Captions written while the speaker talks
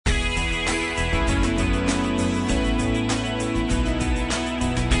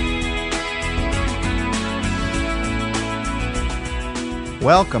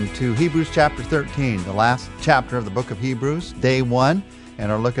Welcome to Hebrews chapter 13, the last chapter of the book of Hebrews, day 1,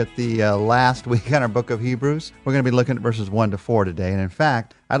 and our look at the last week in our book of Hebrews. We're going to be looking at verses 1 to 4 today, and in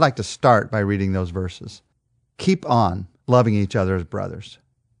fact, I'd like to start by reading those verses. Keep on loving each other as brothers.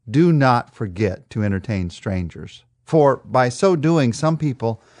 Do not forget to entertain strangers, for by so doing, some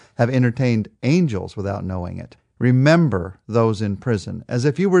people have entertained angels without knowing it. Remember those in prison, as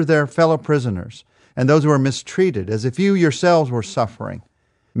if you were their fellow prisoners, and those who are mistreated, as if you yourselves were suffering.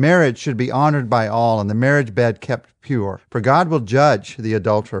 Marriage should be honored by all, and the marriage bed kept pure, for God will judge the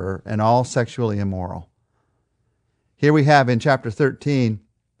adulterer and all sexually immoral. Here we have in chapter 13,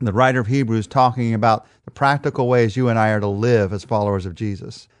 the writer of Hebrews talking about the practical ways you and I are to live as followers of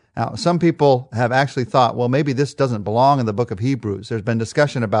Jesus. Now, some people have actually thought, well, maybe this doesn't belong in the book of Hebrews. There's been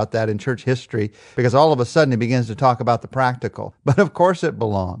discussion about that in church history, because all of a sudden he begins to talk about the practical. But of course it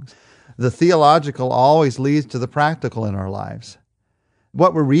belongs. The theological always leads to the practical in our lives.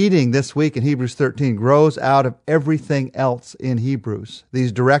 What we're reading this week in Hebrews 13 grows out of everything else in Hebrews.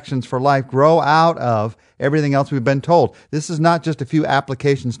 These directions for life grow out of everything else we've been told. This is not just a few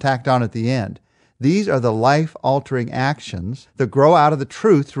applications tacked on at the end. These are the life-altering actions that grow out of the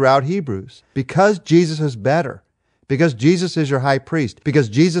truth throughout Hebrews. Because Jesus is better, because Jesus is your high priest, because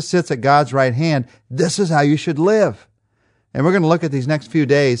Jesus sits at God's right hand, this is how you should live. And we're going to look at these next few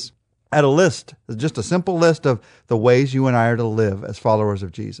days at a list, just a simple list of the ways you and I are to live as followers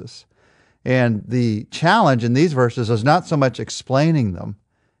of Jesus. And the challenge in these verses is not so much explaining them.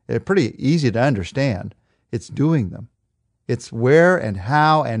 They're pretty easy to understand. It's doing them. It's where and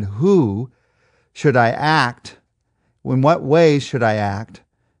how and who should I act, in what ways should I act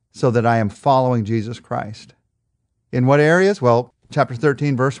so that I am following Jesus Christ. In what areas? Well, chapter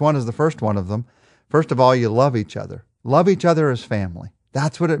 13, verse 1 is the first one of them. First of all, you love each other. Love each other as family.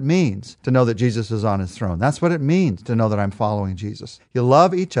 That's what it means to know that Jesus is on his throne. That's what it means to know that I'm following Jesus. You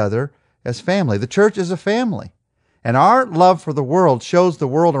love each other as family. The church is a family. And our love for the world shows the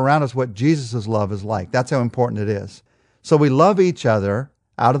world around us what Jesus' love is like. That's how important it is. So we love each other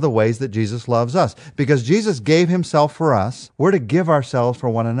out of the ways that Jesus loves us. Because Jesus gave himself for us, we're to give ourselves for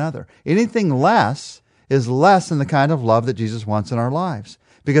one another. Anything less is less than the kind of love that Jesus wants in our lives.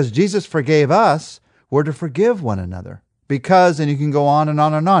 Because Jesus forgave us, we're to forgive one another. Because, and you can go on and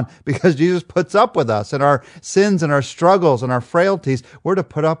on and on, because Jesus puts up with us and our sins and our struggles and our frailties, we're to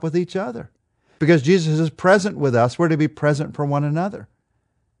put up with each other. Because Jesus is present with us, we're to be present for one another.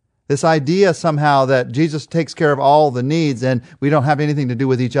 This idea somehow that Jesus takes care of all the needs and we don't have anything to do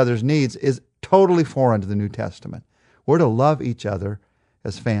with each other's needs is totally foreign to the New Testament. We're to love each other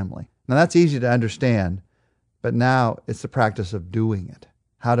as family. Now that's easy to understand, but now it's the practice of doing it.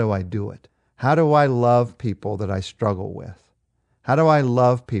 How do I do it? How do I love people that I struggle with? How do I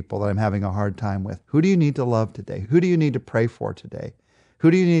love people that I'm having a hard time with? Who do you need to love today? Who do you need to pray for today?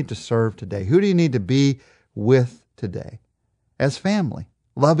 Who do you need to serve today? Who do you need to be with today? As family.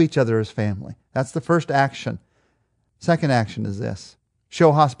 Love each other as family. That's the first action. Second action is this.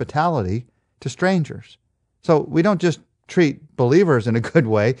 Show hospitality to strangers. So we don't just treat believers in a good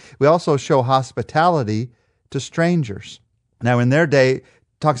way. We also show hospitality to strangers. Now in their day,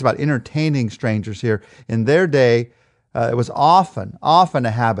 talks about entertaining strangers here. In their day, it was often a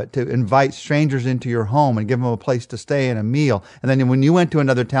habit to invite strangers into your home and give them a place to stay and a meal. And then when you went to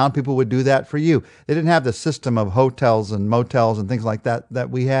another town, people would do that for you. They didn't have the system of hotels and motels and things like that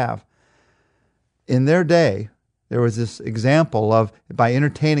we have. In their day, there was this example of by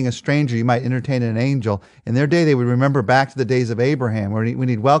entertaining a stranger, you might entertain an angel. In their day, they would remember back to the days of Abraham, when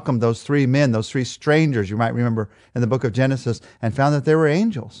he'd welcomed those three men, those three strangers, you might remember in the book of Genesis, and found that they were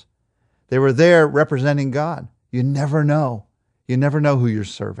angels. They were there representing God. You never know. You never know who you're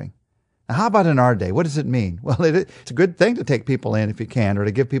serving. Now, how about in our day? What does it mean? Well, it's a good thing to take people in if you can, or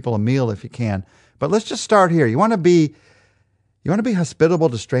to give people a meal if you can. But let's just start here. You want to be hospitable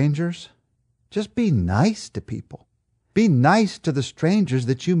to strangers? Just be nice to people. Be nice to the strangers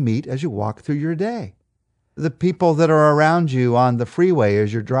that you meet as you walk through your day. The people that are around you on the freeway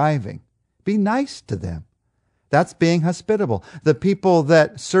as you're driving. Be nice to them. That's being hospitable. The people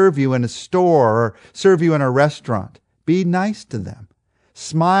that serve you in a store or serve you in a restaurant. Be nice to them.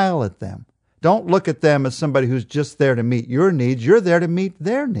 Smile at them. Don't look at them as somebody who's just there to meet your needs. You're there to meet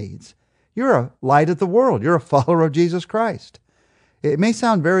their needs. You're a light of the world. You're a follower of Jesus Christ. It may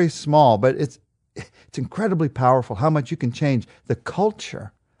sound very small, but it's incredibly powerful how much you can change the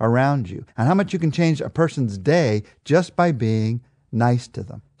culture around you and how much you can change a person's day just by being nice to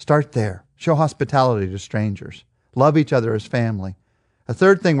them. Start there. Show hospitality to strangers. Love each other as family. A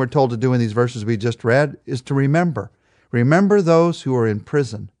third thing we're told to do in these verses we just read is to remember. Remember those who are in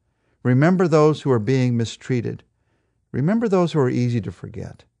prison. Remember those who are being mistreated. Remember those who are easy to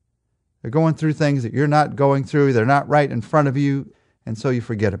forget. They're going through things that you're not going through. They're not right in front of you, and so you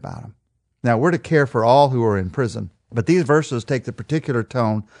forget about them. Now, we're to care for all who are in prison, but these verses take the particular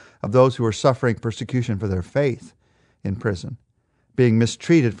tone of those who are suffering persecution for their faith in prison, being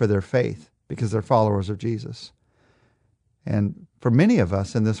mistreated for their faith because they're followers of Jesus. And for many of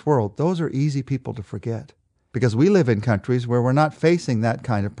us in this world, those are easy people to forget because we live in countries where we're not facing that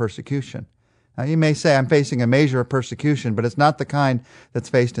kind of persecution. Now, you may say, I'm facing a measure of persecution, but it's not the kind that's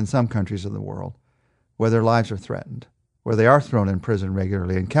faced in some countries of the world where their lives are threatened, where they are thrown in prison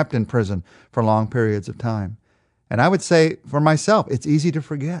regularly and kept in prison for long periods of time. And I would say for myself, it's easy to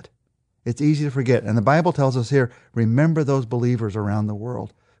forget. It's easy to forget. And the Bible tells us here, remember those believers around the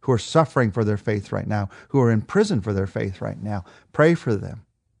world who are suffering for their faith right now, who are in prison for their faith right now. Pray for them.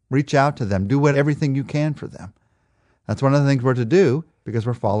 Reach out to them. Do everything you can for them. That's one of the things we're to do because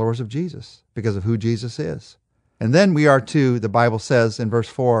we're followers of Jesus, because of who Jesus is. And then we are to, the Bible says in verse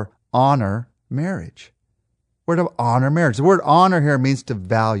 4, honor marriage. We're to honor marriage. The word honor here means to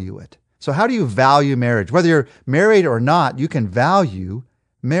value it. So how do you value marriage? Whether you're married or not, you can value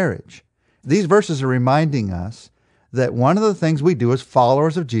marriage. These verses are reminding us that one of the things we do as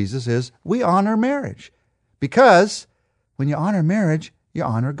followers of Jesus is we honor marriage. Because when you honor marriage, you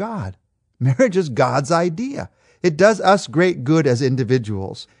honor God. Marriage is God's idea. It does us great good as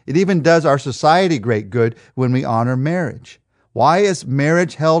individuals. It even does our society great good when we honor marriage. Why is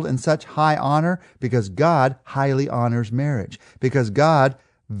marriage held in such high honor? Because God highly honors marriage. Because God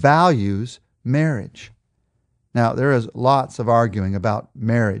values marriage. Now, there is lots of arguing about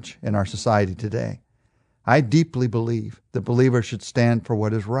marriage in our society today. I deeply believe that believers should stand for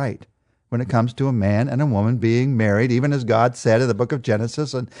what is right when it comes to a man and a woman being married, even as God said in the book of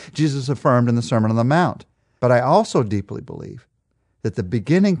Genesis and Jesus affirmed in the Sermon on the Mount. But I also deeply believe that the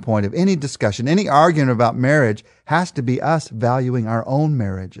beginning point of any discussion, any argument about marriage has to be us valuing our own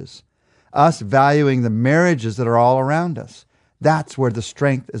marriages, us valuing the marriages that are all around us. That's where the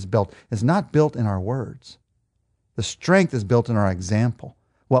strength is built. It's not built in our words. The strength is built in our example,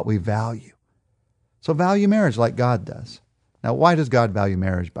 what we value. So value marriage like God does. Now, why does God value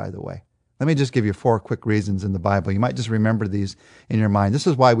marriage, by the way? Let me just give you 4 quick reasons in the Bible. You might just remember these in your mind. This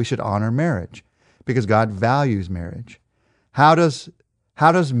is why we should honor marriage, because God values marriage. How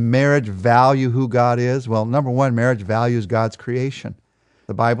does marriage value who God is? Well, number 1, marriage values God's creation.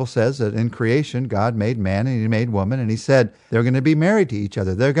 The Bible says that in creation, God made man and he made woman, and he said they're going to be married to each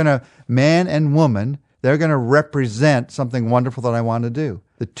other. Man and woman, they're going to represent something wonderful that I want to do.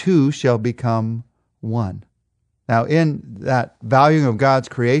 The two shall become one. Now, in that valuing of God's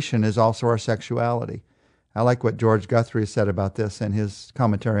creation is also our sexuality. I like what George Guthrie said about this in his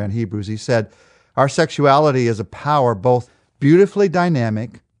commentary on Hebrews. He said, our sexuality is a power both beautifully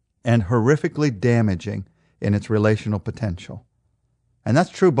dynamic and horrifically damaging in its relational potential. And that's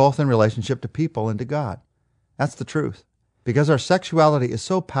true both in relationship to people and to God. That's the truth. Because our sexuality is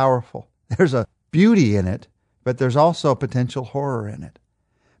so powerful. There's a beauty in it, but there's also potential horror in it.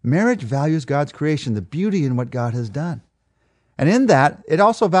 Marriage values God's creation, the beauty in what God has done. And in that, it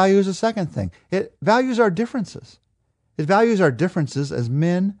also values a second thing. It values our differences. It values our differences as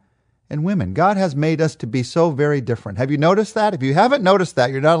men and women. God has made us to be so very different. Have you noticed that? If you haven't noticed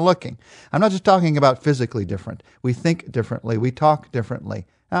that, you're not looking. I'm not just talking about physically different. We think differently. We talk differently.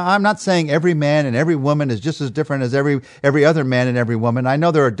 Now, I'm not saying every man and every woman is just as different as every other man and every woman. I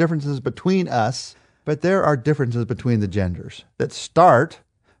know there are differences between us, but there are differences between the genders that start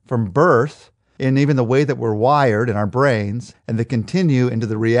from birth in even the way that we're wired in our brains and that continue into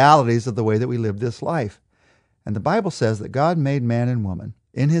the realities of the way that we live this life. And the Bible says that God made man and woman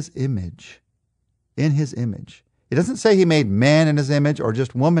in his image. In his image. It doesn't say he made man in his image or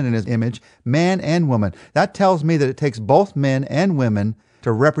just woman in his image, man and woman. That tells me that it takes both men and women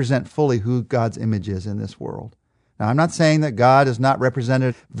to represent fully who God's image is in this world. Now, I'm not saying that God is not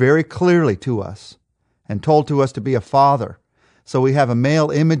represented very clearly to us and told to us to be a father. So we have a male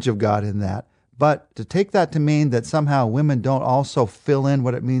image of God in that. But to take that to mean that somehow women don't also fill in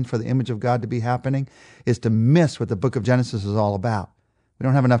what it means for the image of God to be happening is to miss what the book of Genesis is all about. We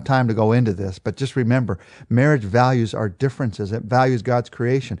don't have enough time to go into this, but just remember, marriage values our differences. It values God's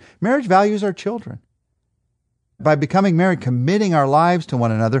creation. Marriage values our children. By becoming married, committing our lives to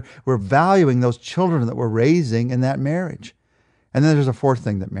one another, we're valuing those children that we're raising in that marriage. And then there's a fourth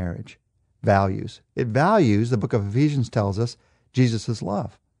thing that marriage values. It values, the book of Ephesians tells us, Jesus'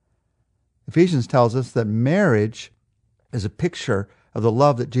 love. Ephesians tells us that marriage is a picture of the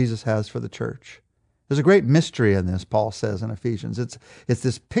love that Jesus has for the church. There's a great mystery in this, Paul says in Ephesians. It's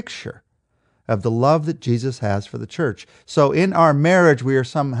this picture of the love that Jesus has for the church. So in our marriage, we are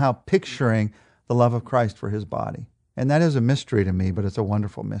somehow picturing the love of Christ for his body. And that is a mystery to me, but it's a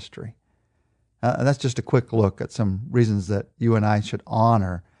wonderful mystery. That's just a quick look at some reasons that you and I should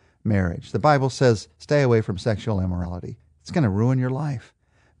honor marriage. The Bible says, stay away from sexual immorality. It's going to ruin your life.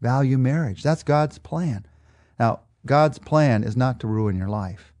 Value marriage. That's God's plan. Now, God's plan is not to ruin your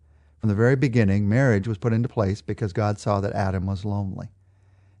life. From the very beginning, marriage was put into place because God saw that Adam was lonely.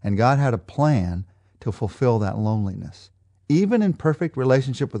 And God had a plan to fulfill that loneliness. Even in perfect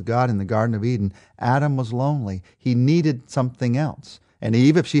relationship with God in the Garden of Eden, Adam was lonely. He needed something else. And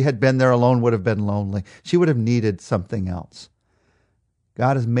Eve, if she had been there alone, would have been lonely. She would have needed something else.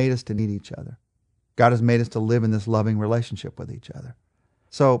 God has made us to need each other. God has made us to live in this loving relationship with each other.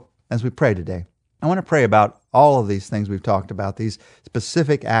 So, as we pray today, I want to pray about all of these things we've talked about, these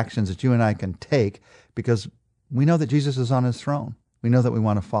specific actions that you and I can take, because we know that Jesus is on his throne. We know that we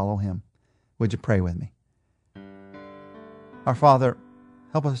want to follow him. Would you pray with me? Our Father,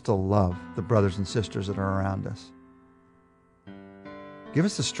 help us to love the brothers and sisters that are around us. Give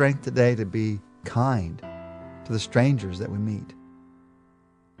us the strength today to be kind to the strangers that we meet.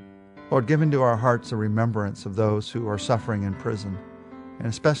 Lord, give into our hearts a remembrance of those who are suffering in prison, and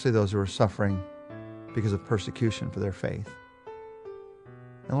especially those who are suffering because of persecution for their faith.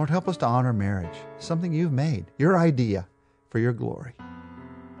 And Lord, help us to honor marriage, something you've made, your idea for your glory.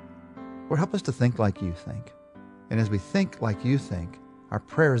 Lord, help us to think like you think. And as we think like you think, our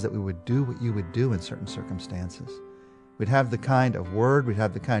prayer is that we would do what you would do in certain circumstances. We'd have the kind of word, we'd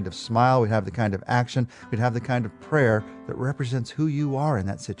have the kind of smile, we'd have the kind of action, we'd have the kind of prayer that represents who you are in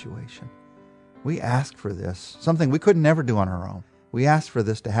that situation. We ask for this, something we could never do on our own. We ask for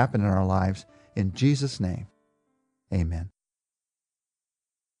this to happen in our lives. In Jesus' name, amen.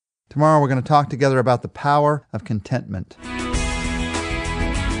 Tomorrow we're going to talk together about the power of contentment.